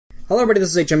Hello everybody,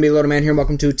 this is Hmblittleman here, and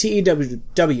welcome to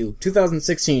TEW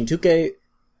 2016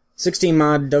 2K16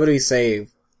 mod WWE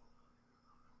save.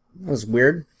 That was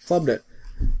weird. Flubbed it.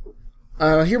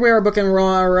 Here we are booking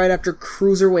Raw right after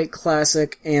Cruiserweight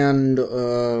Classic and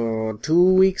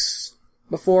 2 weeks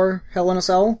before Hell in a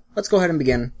Cell. Let's go ahead and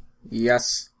begin.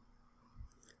 Yes.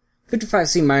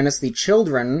 55C minus the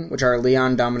children, which are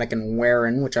Leon, Dominic, and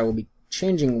Warren, which I will be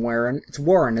changing Warren. It's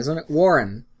Warren, isn't it?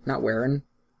 Warren, not Warren.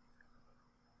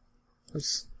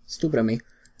 That's stupid of me.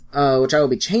 Which I will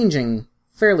be changing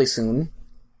fairly soon.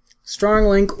 Strong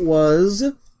link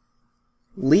was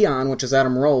Leon, which is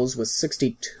Adam Rose, with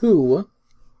 62.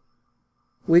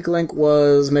 Weak link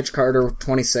was Mitch Carter,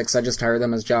 26. I just hired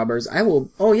them as jobbers.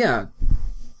 Oh yeah,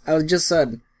 I just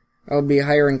said I would be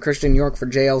hiring Christian York for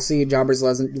JLC, Jobbers,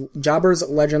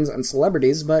 Legends, and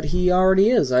Celebrities, but he already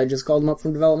is. I just called him up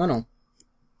from developmental.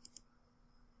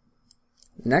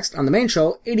 Next, on the main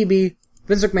show, ADB,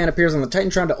 Vince McMahon appears on the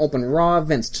Titantron to open Raw.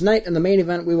 Vince, tonight in the main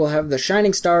event we will have the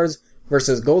Shining Stars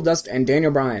versus Goldust and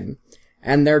Daniel Bryan.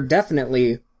 And there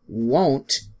definitely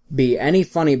won't be any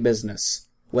funny business.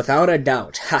 Without a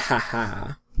doubt. Ha ha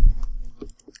ha.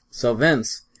 So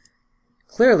Vince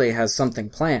clearly has something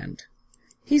planned.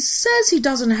 He says he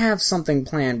doesn't have something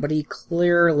planned, but he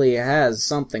clearly has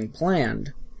something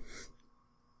planned.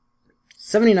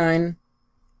 79.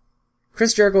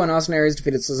 Chris Jericho and Austin Aries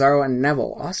defeated Cesaro and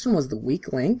Neville. Austin was the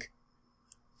weak link?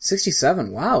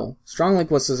 67. Wow. Strong link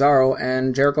was Cesaro,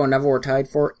 and Jericho and Neville were tied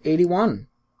for 81.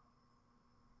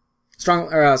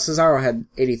 Cesaro had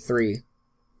 83.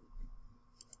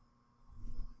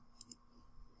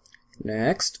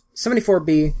 Next,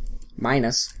 74B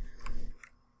minus.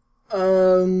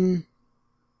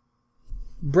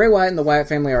 Bray Wyatt and the Wyatt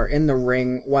family are in the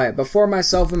ring. Wyatt, before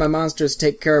myself and my monsters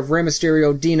take care of Rey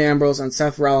Mysterio, Dean Ambrose, and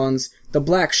Seth Rollins, the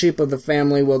black sheep of the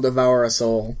family will devour us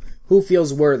all. Who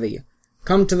feels worthy?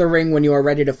 Come to the ring when you are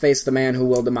ready to face the man who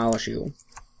will demolish you.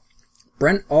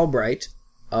 Brent Albright,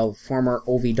 of former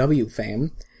OVW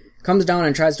fame, comes down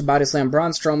and tries to body slam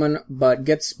Braun Strowman, but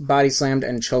gets body slammed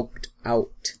and choked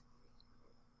out.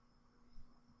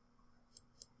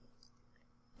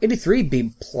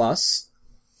 83B plus.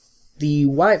 The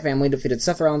Wyatt family defeated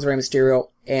Seth Rollins, Rey Mysterio,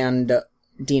 and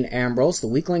Dean Ambrose. The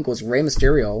weak link was Rey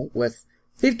Mysterio with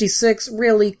 56.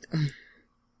 Really?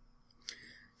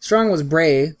 Strong was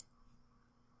Bray.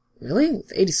 Really?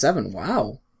 With 87.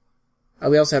 Wow.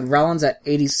 We also had Rollins at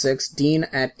 86, Dean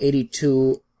at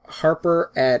 82,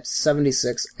 Harper at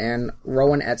 76, and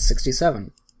Rowan at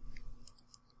 67.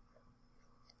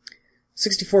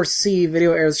 64C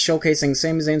video airs showcasing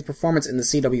Sami Zayn's performance in the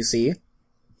CWC.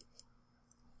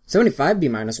 75B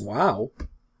minus, wow.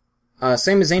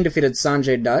 Sami Zayn defeated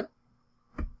Sanjay Dutt.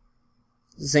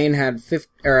 Zayn had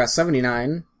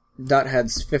 79. Dutt had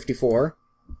 54.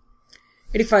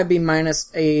 85B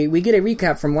minus, we get a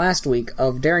recap from last week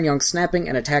of Darren Young snapping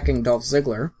and attacking Dolph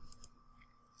Ziggler.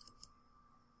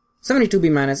 72B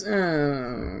minus,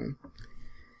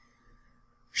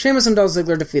 Sheamus and Dolph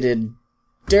Ziggler defeated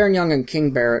Darren Young and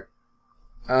King Barrett.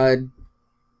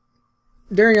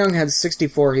 Darren Young had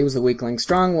 64, he was the weak link.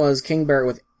 Strong was King Barrett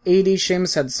with 80,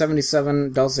 Sheamus had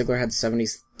 77, Dolph Ziggler had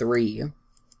 73.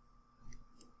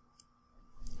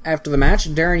 After the match,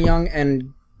 Darren Young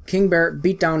and King Barrett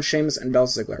beat down Sheamus and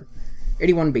Dolph Ziggler.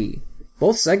 81B.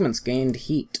 Both segments gained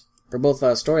heat, for both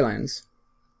storylines.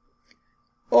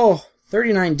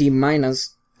 39D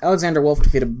minus. Alexander Wolf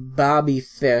defeated Bobby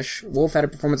Fish. Wolf had a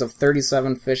performance of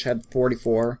 37, Fish had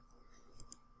 44.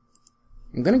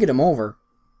 I'm gonna get him over.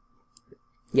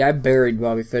 Yeah, I buried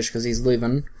Bobby Fish because he's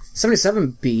leaving.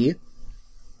 77B.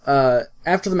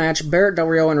 After the match, Barrett, Del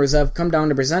Rio, and Rusev come down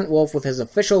to present Wolf with his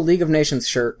official League of Nations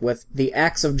shirt with the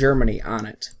Axe of Germany on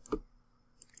it.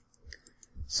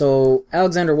 So,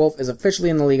 Alexander Wolf is officially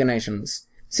in the League of Nations.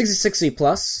 66C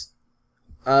plus.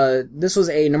 This was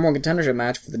a number one contendership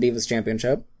match for the Divas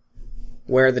Championship,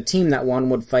 where the team that won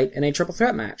would fight in a triple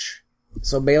threat match.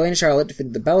 So, Bayley and Charlotte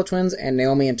defeated the Bella Twins and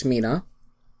Naomi and Tamina.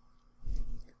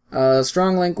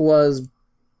 Strong link was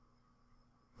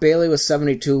Bayley with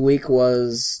 72, weak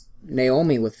was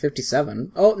Naomi with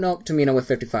 57. Oh, no, Tamina with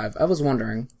 55. I was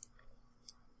wondering.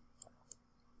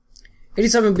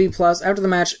 87B plus. After the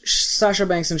match, Sasha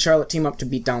Banks and Charlotte team up to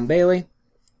beat down Bayley.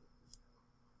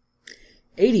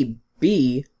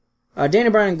 80B.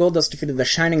 Daniel Bryan and Goldust defeated the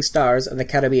Shining Stars of the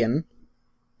Caribbean.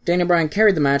 Daniel Bryan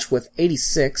carried the match with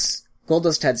 86.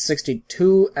 Goldust had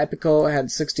 62, Epico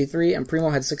had 63, and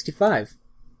Primo had 65.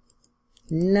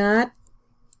 Not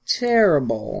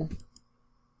terrible.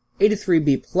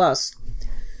 83B plus.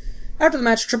 After the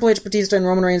match, Triple H, Batista, and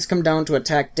Roman Reigns come down to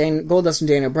attack Goldust and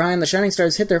Daniel Bryan. The Shining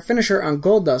Stars hit their finisher on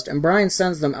Goldust, and Bryan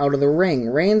sends them out of the ring.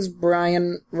 Reigns,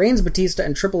 Batista,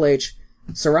 and Triple H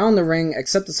surround the ring,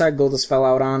 except the side Goldust fell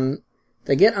out on.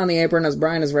 They get on the apron as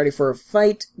Bryan is ready for a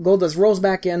fight. Goldust rolls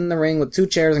back in the ring with 2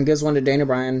 chairs and gives one to Daniel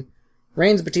Bryan.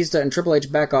 Reigns, Batista, and Triple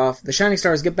H back off. The Shining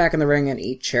Stars get back in the ring and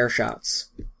eat chair shots.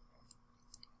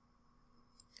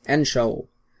 End show.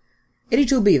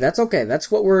 82B, that's okay.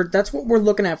 That's what we're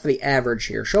looking at for the average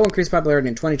here. Show increased popularity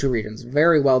in 22 regions.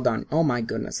 Very well done. Oh my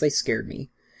goodness, they scared me.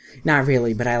 Not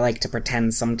really, but I like to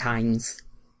pretend sometimes.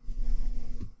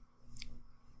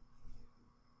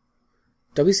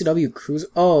 WCW Cruise.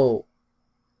 Oh,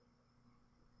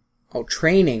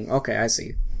 training. Okay, I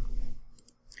see.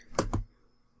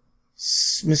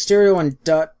 Mysterio and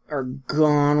Dutt are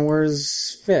gone.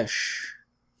 Where's Fish?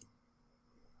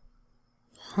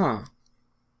 Huh.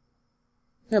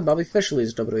 Yeah, Bobby Fish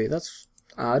leaves WWE. That's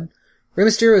odd. Rey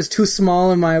Mysterio is too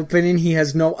small, in my opinion. He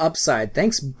has no upside.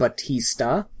 Thanks,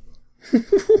 Batista.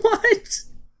 What?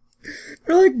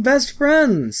 They're like best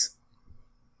friends.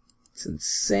 It's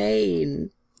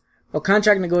insane. Well,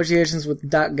 contract negotiations with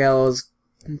Doc Gallows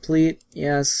complete.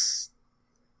 Yes.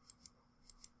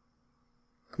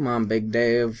 Come on, Big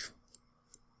Dave.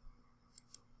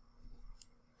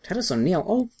 Titus O'Neil.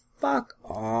 Oh, fuck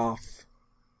off.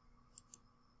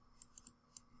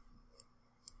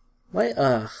 Why,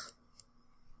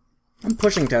 I'm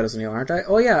pushing Titus O'Neil, aren't I?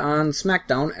 Oh yeah, on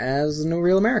SmackDown as the new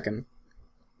Real American.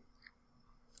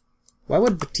 Why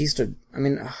would Batista...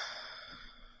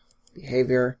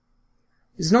 behavior...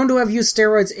 is known to have used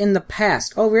steroids in the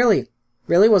past. Oh, really?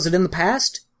 Really? Was it in the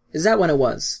past? Is that when it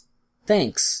was?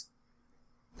 Thanks.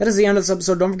 That is the end of this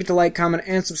episode. Don't forget to like, comment,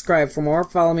 and subscribe for more.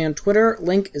 Follow me on Twitter.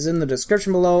 Link is in the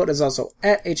description below. It is also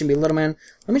at Hmblittleman.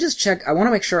 Let me just check. I want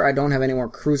to make sure I don't have any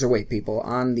more cruiserweight people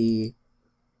on the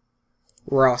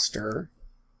roster.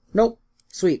 Nope.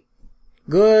 Sweet.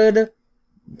 Good.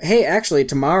 Hey, actually,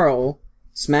 tomorrow,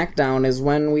 SmackDown is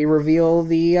when we reveal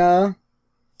the,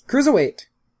 cruiserweight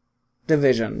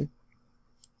division.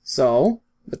 So,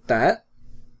 with that,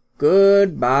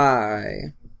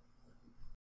 goodbye.